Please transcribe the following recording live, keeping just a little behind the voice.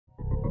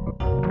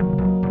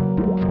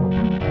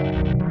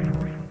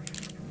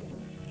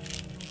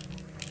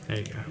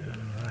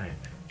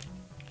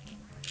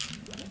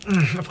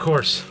Of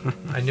course.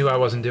 I knew I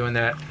wasn't doing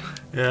that.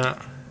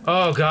 Yeah.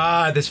 Oh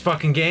god, this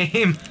fucking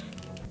game.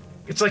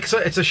 It's like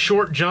it's a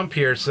short jump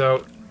here,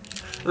 so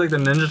It's like the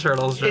Ninja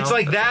Turtles jump. it's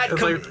like that.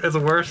 It's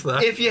worse though.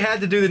 If you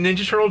had to do the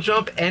Ninja Turtle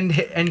jump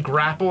and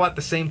grapple at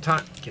the same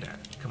time, get out.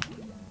 Come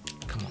on,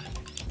 come on.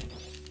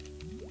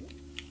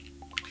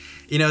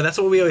 You know, that's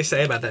what we always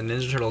say about that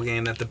Ninja Turtle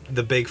game. That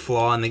the big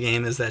flaw in the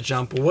game is that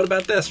jump. Well, what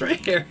about this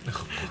right here?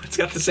 It's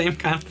got the same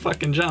kind of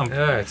fucking jump.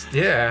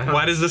 Yeah.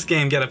 Why does this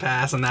game get a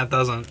pass and that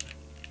doesn't?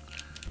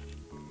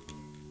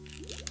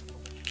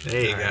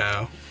 There you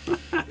go.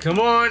 Come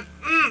on.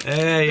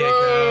 There you go.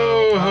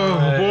 Oh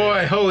Right.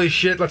 boy, holy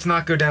shit! Let's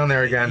not go down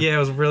there again. Yeah, it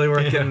was really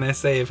worth getting that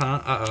save,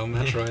 huh? Uh-oh,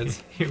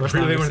 Metroids. First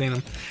time we've seen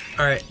them.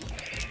 Alright.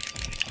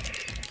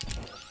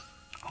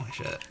 Holy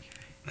shit.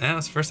 Yeah,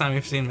 it's the first time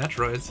we've seen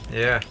Metroids.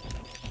 Yeah.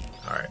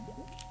 Alright.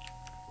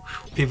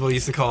 People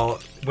used to call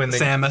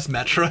Samus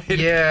Metroid.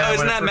 Yeah. Oh,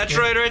 isn't that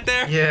Metroid right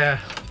there? Yeah.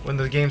 When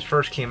the games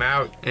first came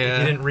out, if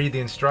you didn't read the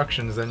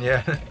instructions, then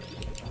yeah.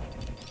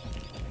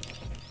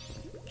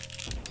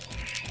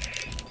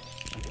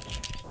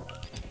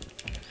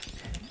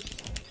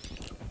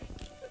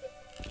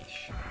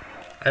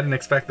 I didn't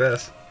expect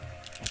this.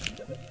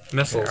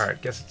 Missiles. Okay,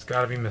 alright, guess it's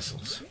gotta be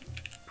missiles.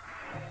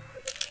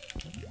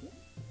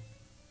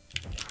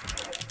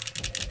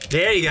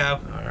 There you go.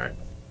 Alright.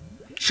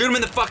 Shoot him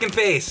in the fucking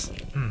face.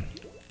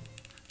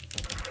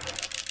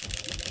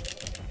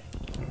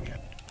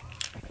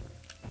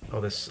 Oh,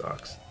 this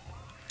sucks.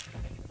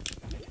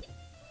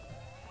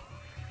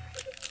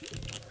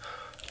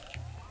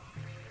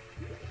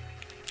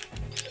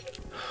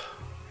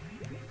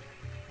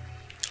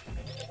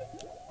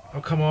 Oh,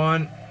 come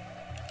on.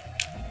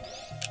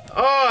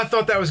 Oh, I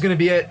thought that was gonna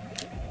be it.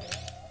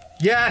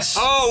 Yes!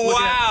 Oh, Look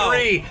wow!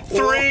 at that.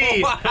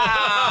 Three!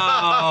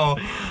 Wow!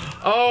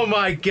 Oh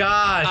my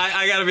god!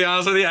 I gotta be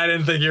honest with you, I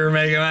didn't think you were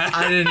making that.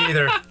 I didn't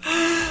either.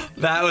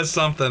 That was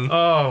something.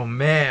 Oh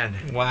man.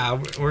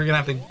 Wow, we're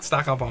gonna have to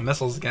stock up on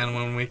missiles again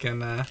when we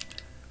can, I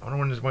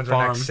wonder when's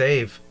farm. our next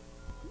save.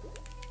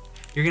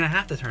 You're gonna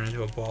have to turn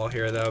into a ball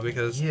here though,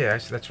 because... Yeah,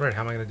 that's right.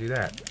 How am I gonna do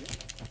that?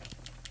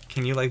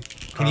 Can you like...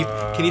 Can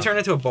you turn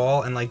into a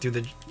ball and like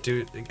do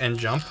and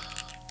jump?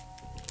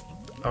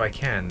 Oh, I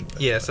can.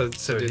 Yeah, so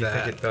do you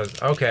that. think it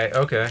does? Okay,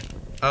 okay.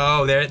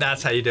 Oh,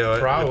 that's how you do it.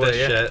 Probably, with this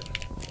yeah. shit.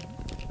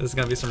 This is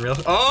gonna be some real...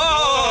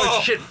 Oh,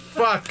 Oh! shit,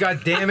 fuck,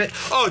 god damn it.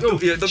 Oh,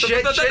 shit,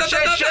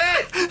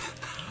 shit.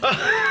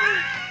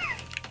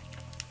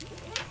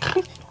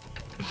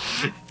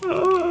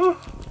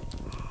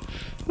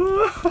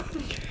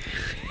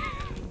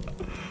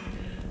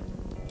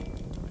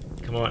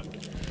 Come on.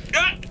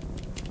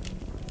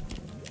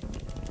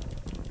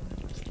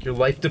 Your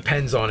life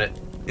depends on it.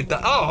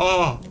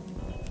 Oh!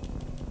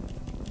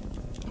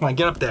 Come on,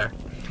 get up there.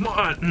 Come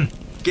on.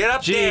 Get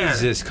up there.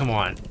 Jesus, come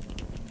on.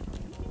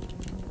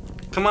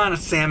 Come on,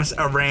 Samus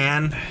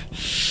Aran.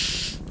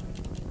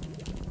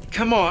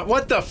 Come on,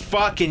 what the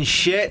fucking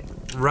shit?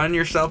 Run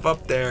yourself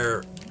up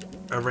there,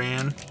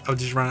 Aran. Oh,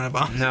 did you run out of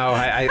bombs? No,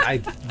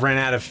 I ran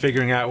out of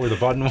figuring out where the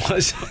button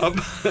was.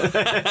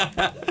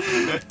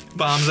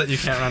 Bombs that you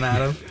can't run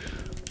out of.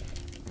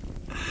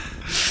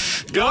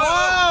 Go!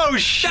 Oh,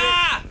 shit!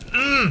 Ah!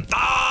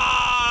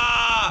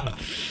 Ah!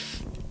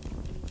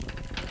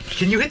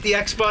 Can you hit the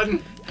X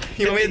button?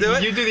 You want me to do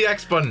it? You do the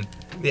X button.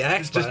 The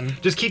X button?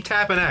 Just keep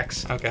tapping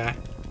X. Okay.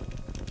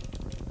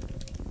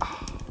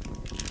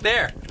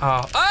 There.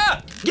 Oh.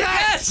 Ah!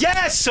 Yes!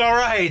 Yes!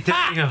 Alright,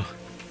 there you go.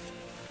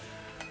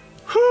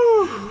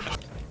 Whew.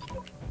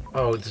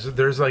 Oh,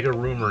 there's like a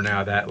rumor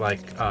now that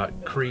like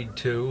Creed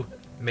 2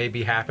 may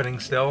be happening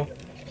still.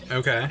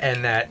 Okay.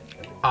 And that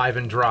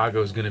Ivan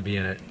Drago's gonna be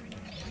in it.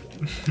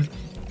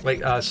 Like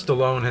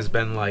Stallone has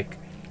been like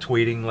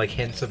tweeting like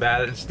hints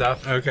about it and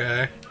stuff.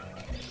 Okay.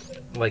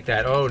 Like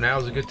that, oh,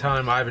 now's a good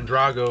time, Ivan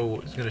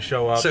Drago is gonna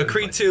show up. So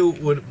Creed 2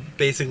 would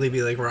basically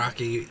be like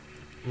Rocky,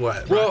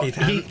 what? Well, Rocky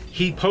 10?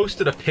 he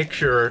posted a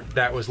picture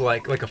that was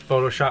like a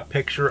Photoshop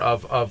picture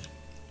of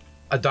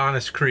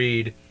Adonis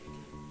Creed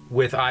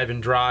with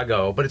Ivan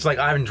Drago, but it's like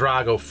Ivan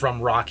Drago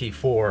from Rocky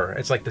 4.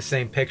 It's like the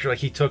same picture, like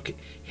he took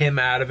him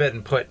out of it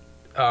and put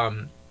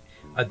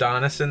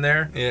Adonis in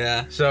there.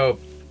 Yeah. So,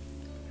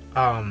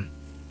 I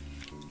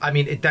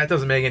mean, that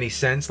doesn't make any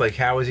sense. Like,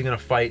 how is he gonna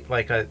fight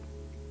like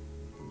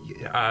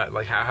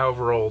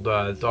however old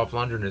Dolph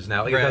Lundgren is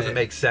now? Like, Right. It doesn't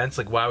make sense.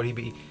 Like, why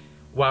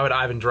would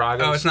Ivan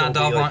Drago? Oh, it's not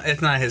Dolph. Like,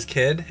 it's not his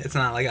kid. It's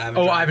not like Ivan.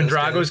 oh, Drago's Ivan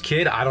Drago's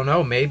kid? I don't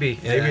know. Maybe.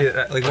 Yeah. Maybe.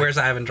 Like, where's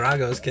Ivan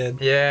Drago's kid?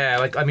 Yeah.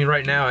 Like, I mean,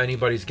 right now,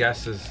 anybody's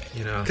guess is,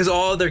 you know. Because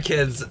all their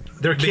kids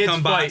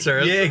become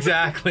boxers. Yeah,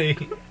 exactly.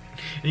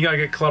 You gotta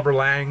get Clubber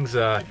Lang's.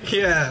 Yeah,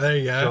 there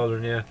you go.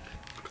 Children. Yeah.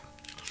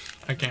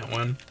 I can't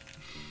win.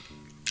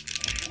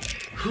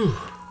 Whew.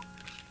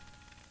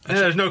 And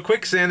there's no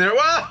quicksand there.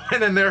 Whoa!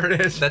 And then there it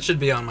is. That should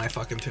be on my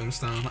fucking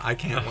tombstone. I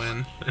can't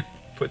win.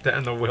 Put that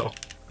in the will.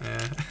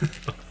 Yeah.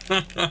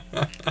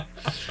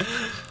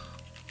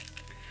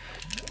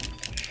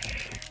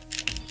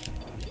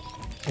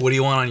 What do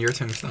you want on your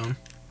tombstone?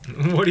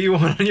 What do you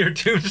want on your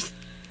tombstone?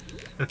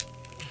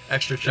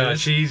 Extra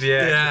cheese. Cheese,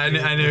 yeah.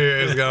 Yeah, I knew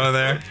it was going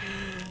there.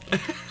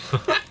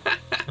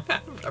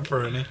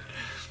 Pepperoni.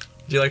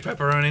 Do you like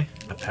pepperoni?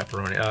 A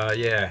pepperoni.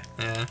 Yeah.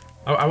 Yeah.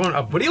 I want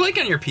a. What do you like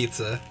on your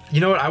pizza?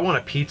 You know what? I want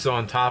a pizza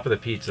on top of the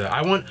pizza.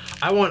 I want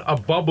a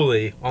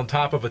bubbly on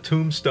top of a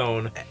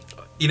tombstone.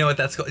 You know what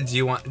that's called? Do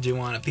you want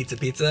a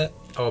pizza?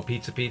 Oh,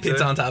 pizza.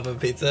 Pizza on top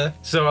of pizza.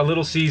 So a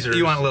Little Caesars.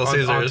 You want a Little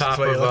Caesars on top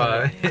of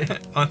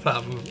on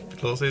top of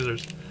Little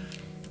Caesars.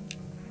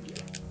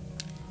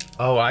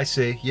 Oh, I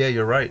see. Yeah,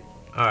 you're right.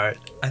 All right.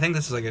 I think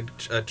this is like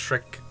a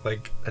trick,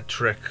 like a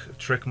trick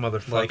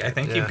motherfucker. Like I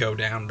think you go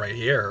down right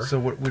here. So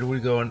where do we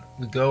go?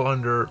 We go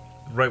under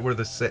right where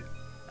the.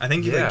 I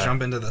think you like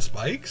jump into the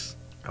spikes.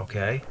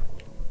 Okay.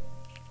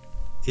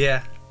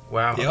 Yeah.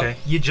 Wow. Yep. Okay.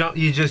 You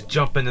just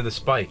jump into the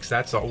spikes.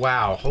 That's all.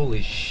 Wow.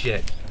 Holy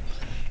shit.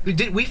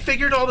 We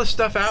figured all this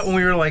stuff out when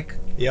we were like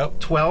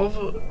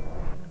 12.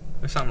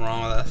 There's something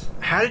wrong with us.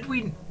 How did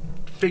we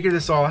figure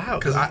this all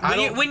out? Because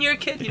when you're a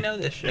kid, you know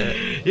this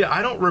shit. Yeah,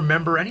 I don't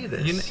remember any of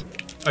this.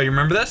 Oh, you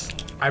remember this?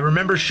 I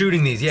remember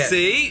shooting these. Yeah.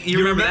 See, you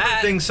remember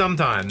that things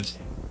sometimes.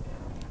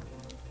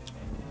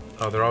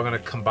 Oh, they're all gonna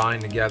combine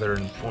together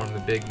and form the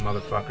big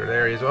motherfucker.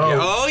 There he is.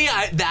 Oh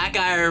yeah, that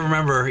guy I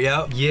remember.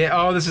 Yep. Yeah.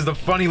 Oh, this is the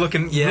funny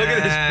looking. Yeah. Look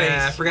at his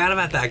face. I forgot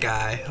about that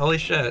guy. Holy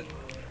shit.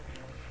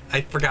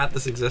 I forgot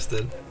this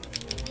existed.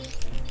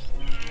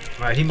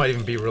 He might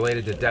even be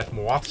related to Death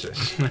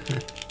Moapsis.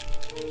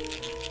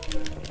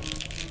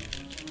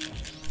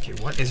 Okay,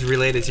 what is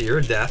related to your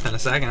death in a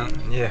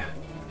second? Yeah.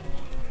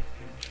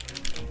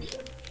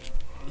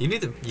 You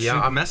need to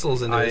shoot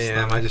missiles into his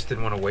stomach. I just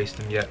didn't want to waste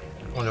him yet.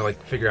 I want to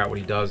like figure out what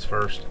he does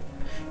first.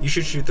 You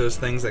should shoot those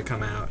things that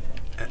come out.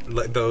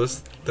 Like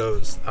those.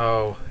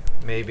 Oh,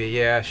 maybe.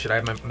 Yeah. Should I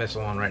have my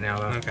missile on right now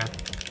though? Okay.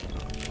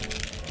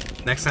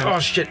 Next time. Oh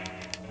shit.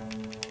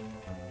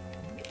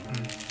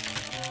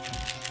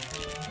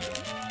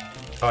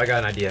 Oh, I got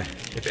an idea.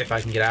 If I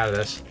can get out of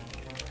this.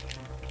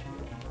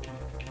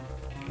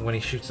 When he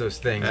shoots those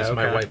things, this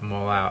might wipe them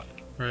all out.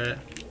 Right.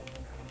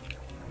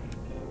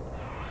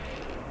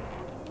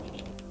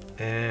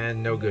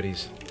 And no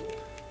goodies.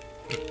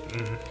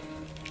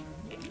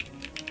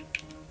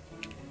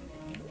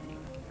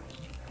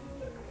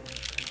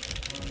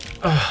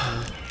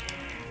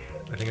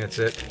 I think that's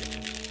it.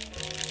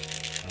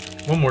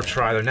 One more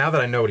try though. Now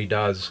that I know what he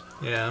does,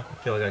 yeah, I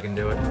feel like I can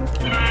do it.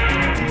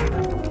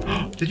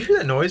 Did you hear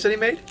that noise that he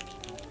made?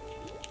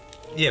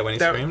 Yeah, when he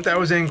screamed. That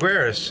was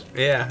Anguirus.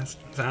 Yeah,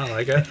 sounded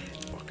like it.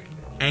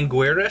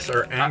 Anguirus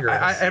or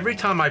Anguirus? Every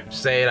time I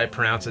say it, I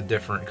pronounce it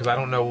different because I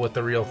don't know what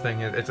the real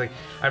thing is. It's like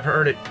I've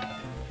heard it.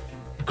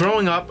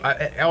 Growing up,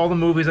 all the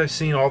movies I've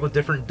seen, all the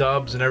different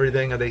dubs and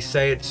everything, they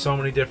say it so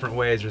many different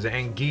ways. There's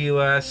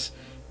Anguilus,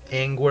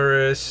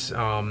 Anguirus.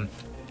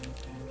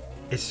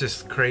 It's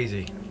just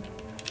crazy.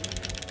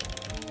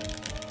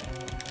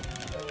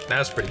 That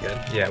was pretty good.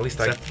 Yeah, at least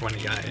except for when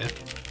you got it.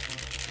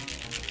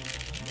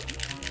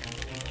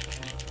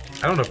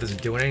 I don't know if this is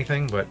doing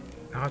anything, but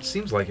it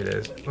seems like it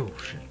is. Oh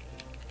shit.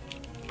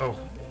 Oh.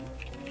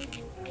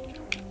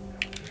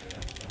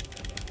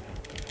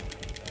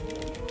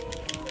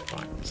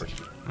 Fine. It's like.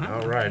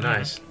 All right,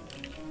 nice.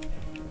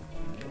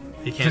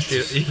 You can't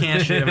shoot. You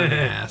can't shoot him in the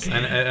ass.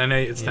 I know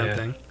it's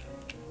tempting.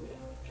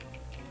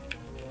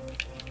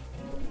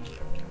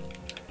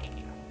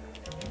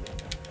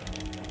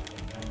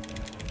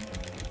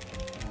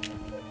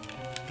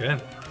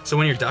 Good. So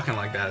when you're ducking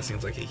like that, it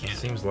seems like he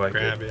can't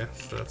grab you.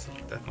 So that's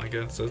definitely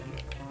good. So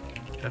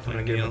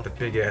definitely get him with the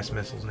big ass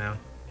missiles now.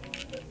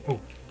 Oh.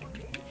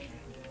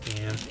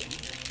 Damn.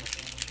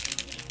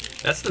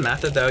 That's the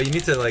method though. You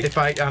need to like. If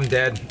I'm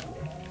dead.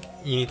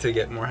 You need to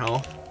get more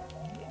health.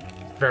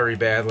 Very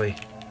badly.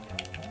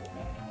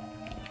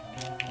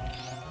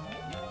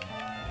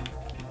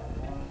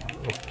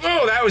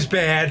 Oh, that was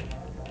bad.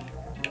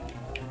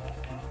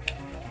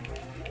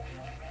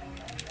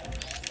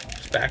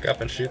 Just back up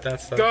and shoot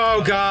that stuff.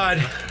 Oh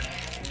God.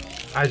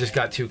 I just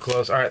got too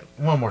close. All right,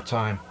 one more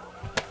time.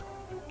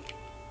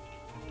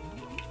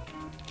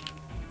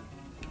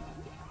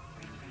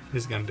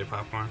 He's gonna do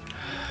popcorn.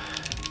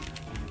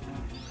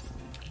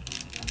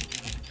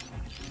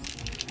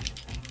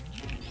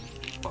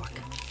 Fuck.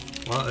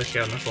 Well, at least you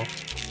got a missile.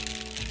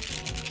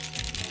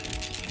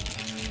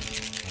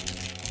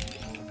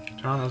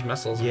 Turn on those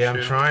missiles. Yeah,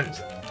 I'm trying.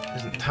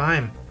 Isn't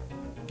time.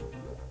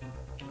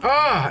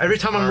 Ah! Every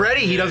time I'm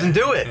ready, he doesn't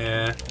do it.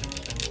 Yeah.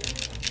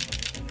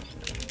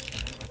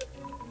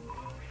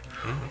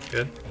 Oh, that's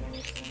good.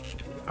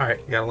 All right,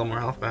 you got a little more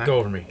health back. Go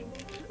over me.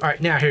 All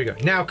right, now here you go.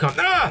 Now come.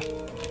 Ah!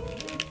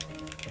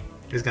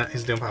 He's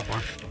doing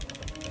popcorn.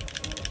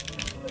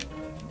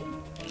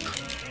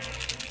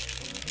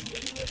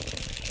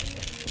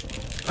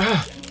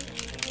 Ah!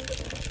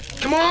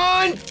 Come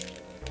on!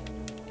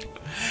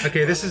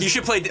 Okay, this is. You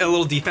should play a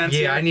little defense. Yeah,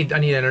 here. I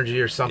need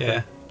energy or something.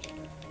 Yeah.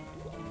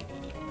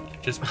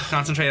 Just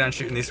concentrate on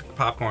shooting these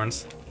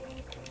popcorns.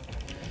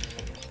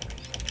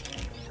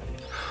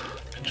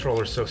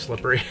 Controller's so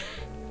slippery.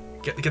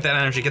 Get that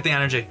energy. Get the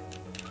energy.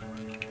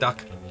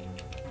 Duck.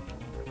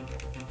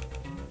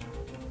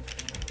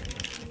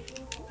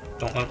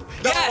 Don't let...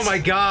 Oh my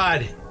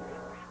god!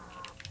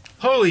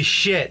 Holy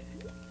shit!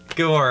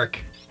 Good work.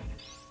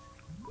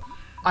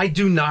 I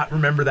do not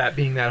remember that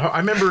being that hard. I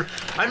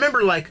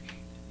remember like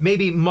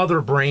maybe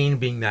Mother Brain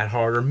being that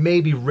hard, or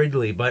maybe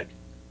Ridley, but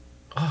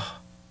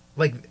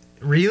like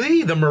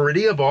really, the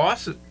Meridia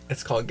boss?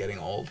 It's called getting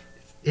old.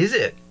 Is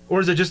it,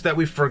 or is it just that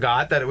we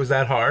forgot that it was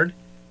that hard?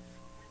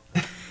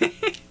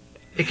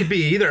 It could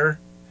be either.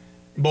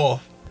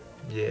 Both.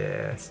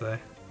 Yeah. Let's see.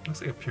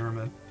 Looks like a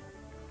pyramid.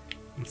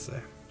 Let's see.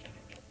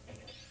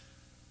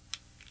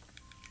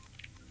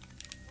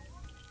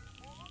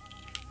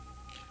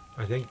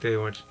 I think they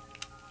want.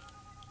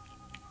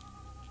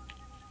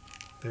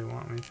 They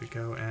want me to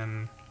go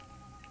in.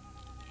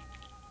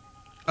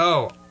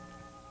 Oh.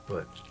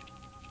 But.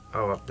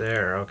 Oh, up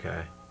there.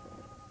 Okay.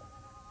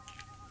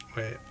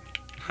 Wait.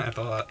 I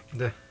thought.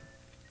 That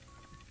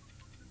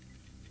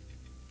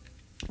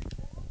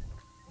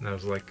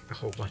was like a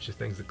whole bunch of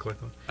things to click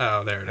on.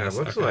 Oh, there it is. It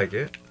looks like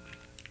it.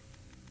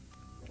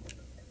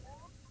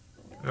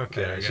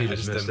 Okay, There we she go. I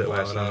just missed didn't it blow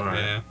last up. time.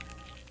 Yeah.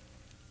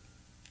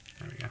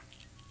 There we go.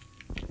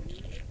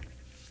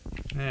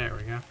 There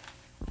we go.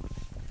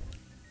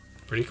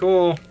 Pretty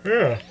cool.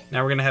 Yeah.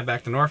 Now we're gonna head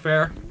back to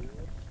Norfair.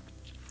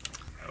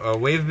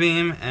 Wave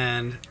Beam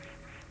and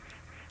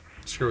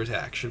Screw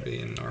Attack should be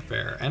in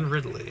Norfair, and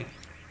Ridley.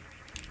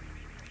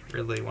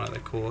 Ridley, one of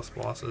the coolest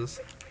bosses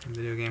in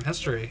video game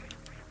history.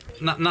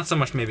 Not so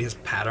much maybe his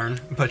pattern,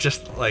 but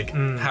just like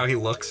how he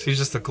looks. He's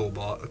just a cool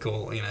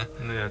you know.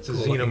 Yeah, it's a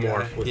cool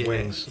xenomorph with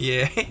wings.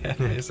 Yeah,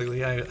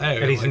 basically.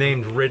 And he's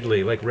named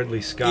Ridley, like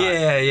Ridley Scott.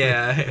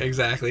 Yeah,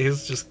 exactly.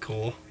 He's just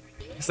cool.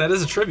 So that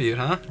is a tribute,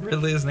 huh?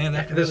 Ridley is named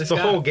after Ridley Scott.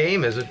 The whole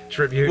game is a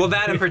tribute. Well,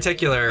 that in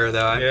particular,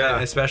 though, Yeah.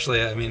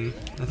 especially, I mean,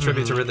 a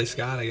tribute to Ridley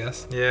Scott, I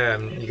guess. Yeah,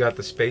 and you got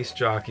the space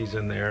jockeys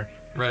in there.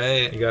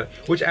 Right. You got,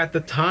 which at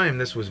the time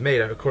this was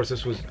made, of course,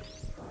 this was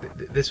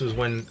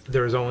when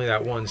there was only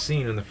that one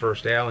scene in the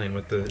first Alien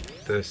with the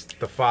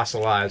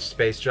fossilized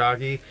space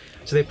jockey.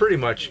 So they pretty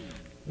much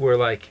were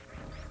like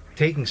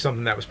taking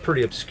something that was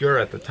pretty obscure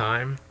at the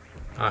time.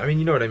 I mean,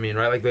 you know what I mean,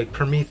 right? Like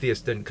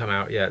Prometheus didn't come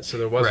out yet, so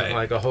there wasn't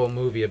like a whole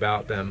movie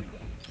about them.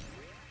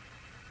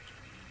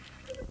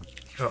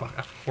 Fuck,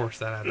 of course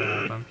that had to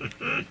happen.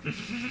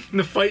 And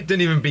the fight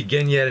didn't even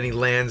begin yet, and he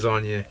lands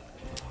on you.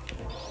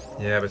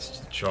 Yeah, but it's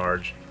just a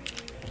charge.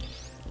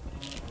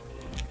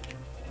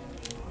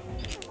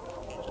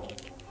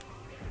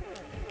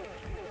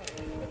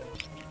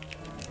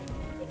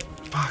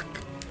 Fuck.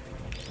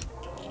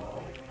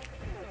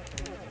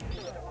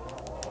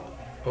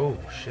 Oh,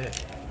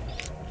 shit.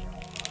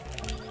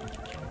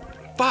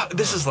 Fuck,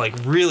 this is like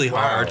really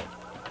hard.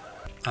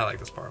 I like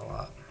this part a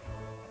lot.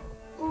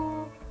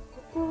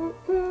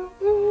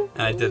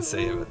 And I did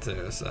save it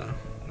too, so.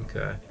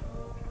 Okay.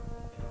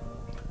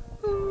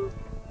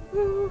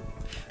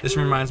 This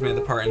reminds me of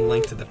the part in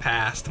Link to the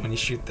Past when you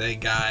shoot the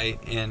guy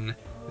in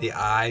the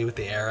eye with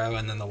the arrow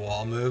and then the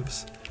wall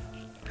moves.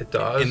 It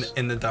does?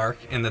 In the dark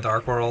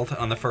world,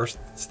 on the first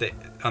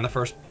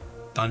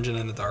dungeon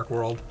in the dark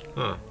world.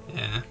 Huh.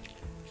 Yeah.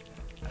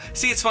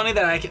 See, it's funny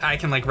that I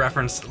can like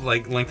reference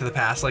like Link to the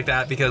Past like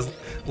that, because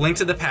Link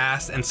to the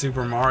Past and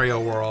Super Mario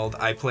World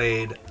I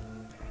played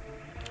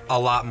a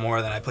lot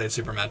more than I played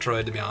Super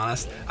Metroid, to be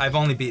honest. I've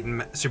only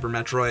beaten Super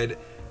Metroid,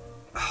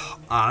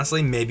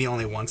 honestly, maybe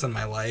only once in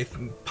my life,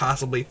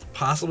 possibly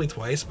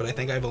twice, but I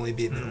think I've only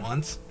beaten it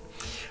once.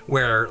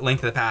 Where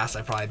Link to the Past,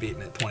 I've probably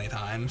beaten it 20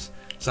 times.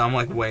 So I'm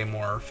like way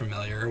more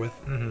familiar with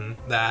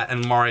that.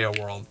 And Mario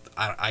World,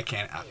 I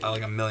can't,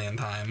 like a million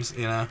times,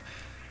 you know?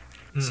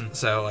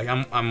 So like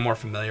I'm more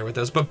familiar with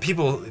those. But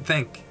people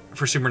think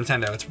for Super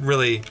Nintendo, it's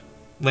really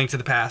Link to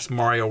the Past,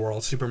 Mario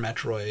World, Super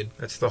Metroid.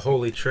 That's the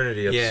holy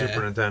trinity of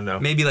Super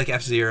Nintendo. Maybe like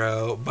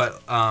F-Zero,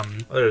 but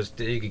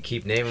you could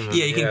keep naming them.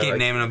 Yeah, you can keep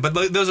naming them. But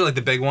those are like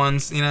the big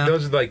ones, you know?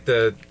 Those are like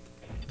the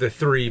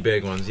three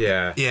big ones,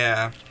 yeah.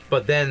 Yeah.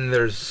 But then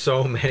there's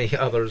so many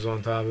others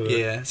on top of it.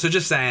 Yeah. So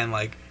just saying,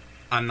 like,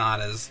 I'm not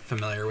as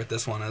familiar with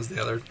this one as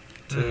the other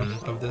two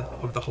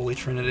of the Holy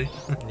Trinity.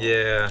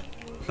 Yeah.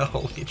 The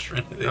Holy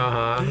Trinity.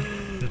 Uh-huh.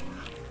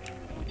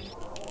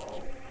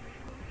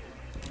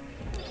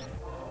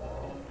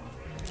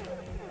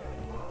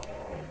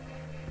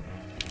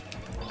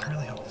 I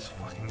really hope this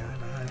fucking guy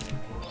dies.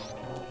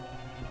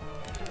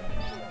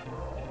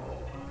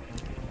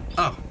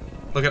 Oh,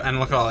 look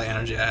at all the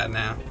energy I had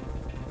now.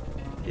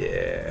 Yeah.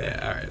 Yeah.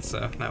 All right.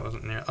 So that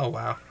wasn't near. Oh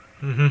wow.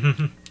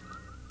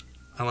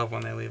 I love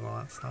when they leave all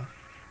that stuff.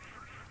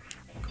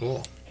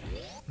 Cool.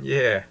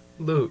 Yeah.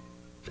 Loot.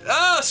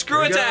 Oh,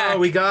 screw attack!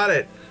 We got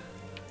it.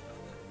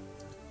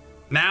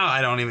 Now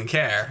I don't even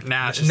care.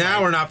 Now it's just now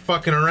we're not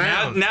fucking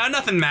around. Now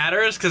nothing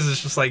matters, because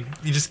it's just like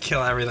you just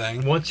kill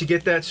everything. Once you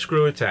get that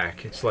screw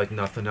attack, it's like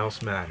nothing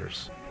else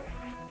matters.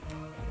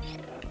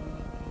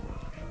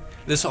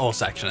 This whole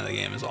section of the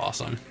game is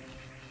awesome.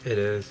 It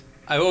is.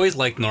 I've always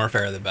liked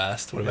Norfair the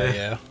best. What about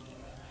you?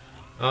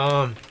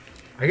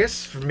 I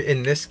guess for me,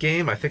 in this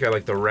game, I think I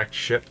like the wrecked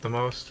ship the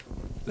most.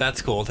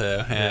 That's cool too.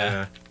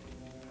 Yeah.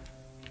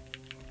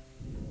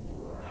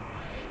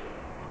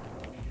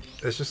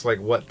 it's just like,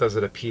 what does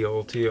it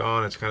appeal to you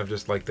on? It's kind of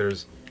just like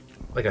there's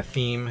like a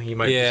theme. You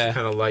might just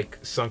kind of like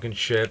sunken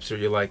ships, or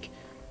you like,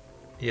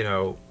 you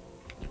know,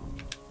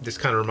 this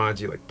kind of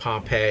reminds you like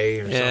Pompeii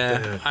or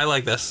something. I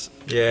like this.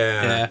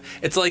 Yeah.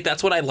 It's like,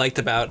 that's what I liked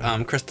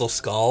about Crystal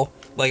Skull.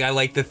 Like, I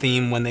liked the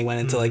theme when they went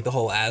into like the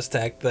whole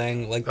Aztec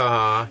thing. Like,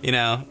 you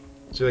know.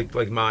 So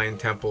like Mayan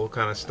temple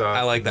kind of stuff.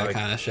 I like that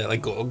kind of shit,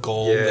 like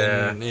gold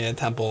and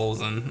temples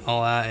and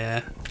all that.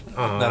 Yeah,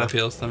 that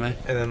appeals to me.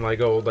 And then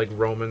like old like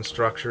Roman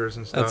structures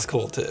and stuff. That's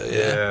cool too.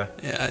 Yeah,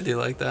 I do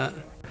like that.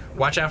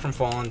 Watch out from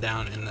falling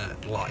down in the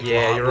lava.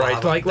 Yeah, you're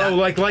right. Like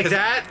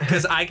that.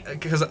 Because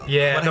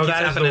no,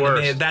 that is the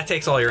worst. That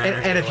takes all your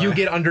energy. And if you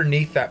get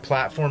underneath that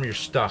platform, you're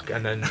stuck,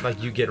 and then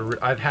like you get.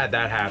 I've had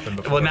that happen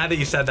before. Well, now that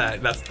you said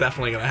that, that's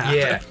definitely gonna happen.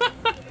 Yeah.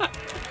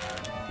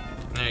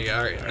 There you go.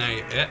 All right, now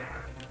you. Yeah.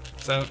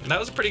 So that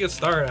was a pretty good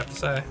start, I have to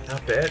say.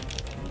 Not bad.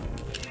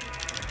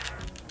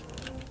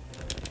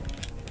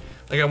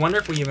 Like, I wonder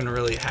if we even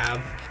really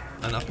have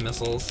enough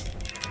missiles.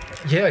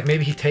 Yeah, like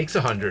maybe he takes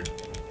 100.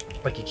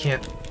 Like you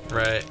can't.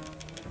 Right.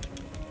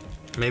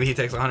 Maybe he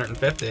takes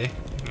 150. You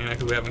know,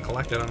 because we haven't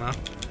collected enough.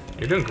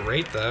 You're doing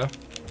great, though.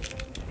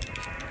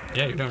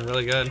 Yeah, you're doing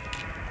really good.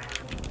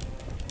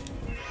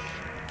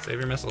 Save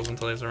your missiles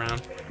until he's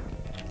around.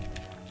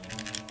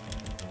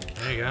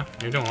 There you go.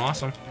 You're doing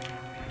awesome.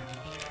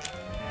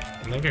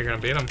 I think you're gonna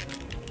beat him.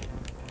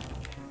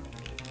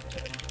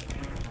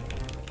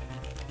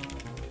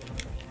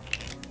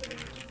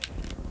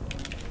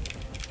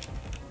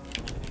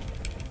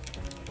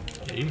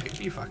 Yeah,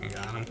 you fucking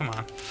got him. Come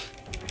on.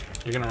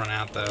 You're gonna run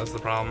out though. Is the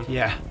problem?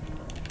 Yeah.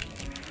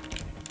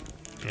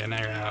 Yeah. Now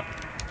you're out.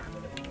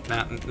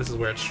 Now this is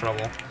where it's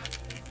trouble.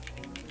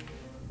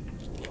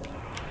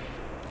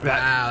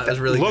 Wow, that was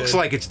really looks good.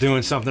 like it's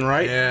doing something,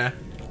 right? Yeah.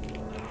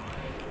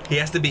 He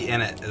has to be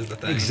in it. Is the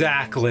thing.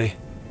 Exactly.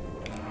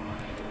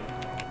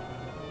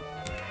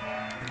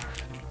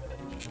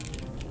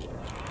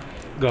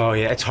 Oh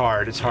yeah, it's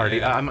hard. It's hard.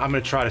 Yeah. I'm gonna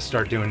try to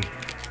start doing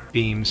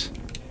beams.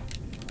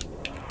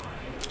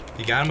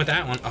 You got him with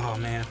that one. Oh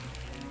man.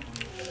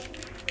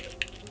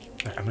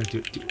 Right, I'm gonna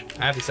do.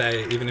 I have to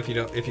say, even if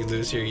you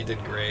lose here, you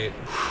did great.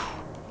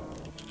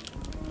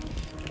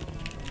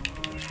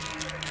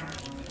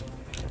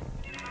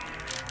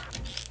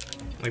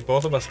 Like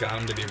both of us got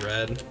him to be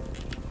red.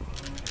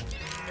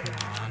 Come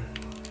on.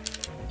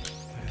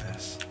 Look at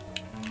this.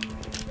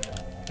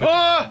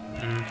 Ah!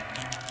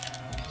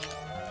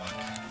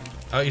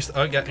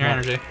 Oh, get your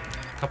energy.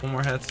 A couple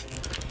more hits.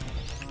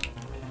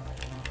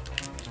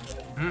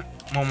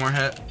 One more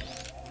hit.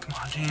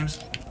 Come on, James.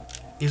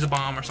 Use a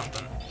bomb or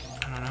something.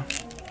 I don't know.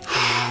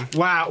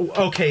 Wow.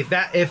 Okay.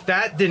 If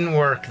that didn't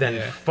work,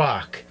 then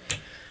fuck.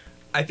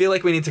 I feel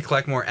like we need to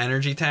collect more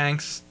energy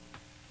tanks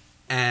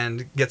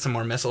and get some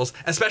more missiles,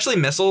 especially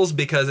missiles,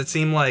 because it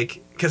seemed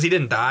like he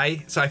didn't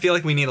die, so I feel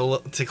like we need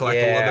to collect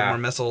a little bit more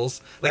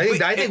missiles. Like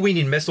I think we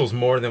need missiles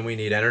more than we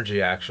need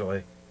energy,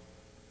 actually.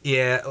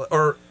 Yeah,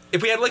 or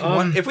if we had like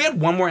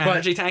one more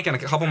energy tank and a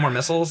couple more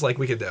missiles, like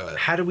we could do it.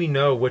 How do we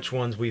know which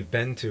ones we've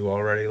been to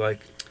already?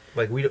 Like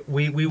we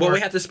well, we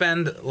had to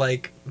spend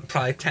like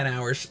probably 10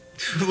 hours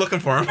looking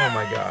for them. Oh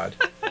my god.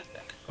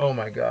 Oh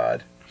my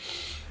god.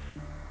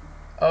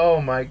 Oh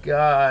my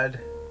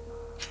god.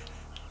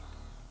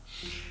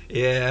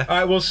 Yeah. All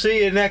right, we'll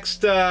see you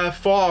next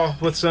fall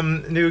with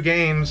some new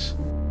games.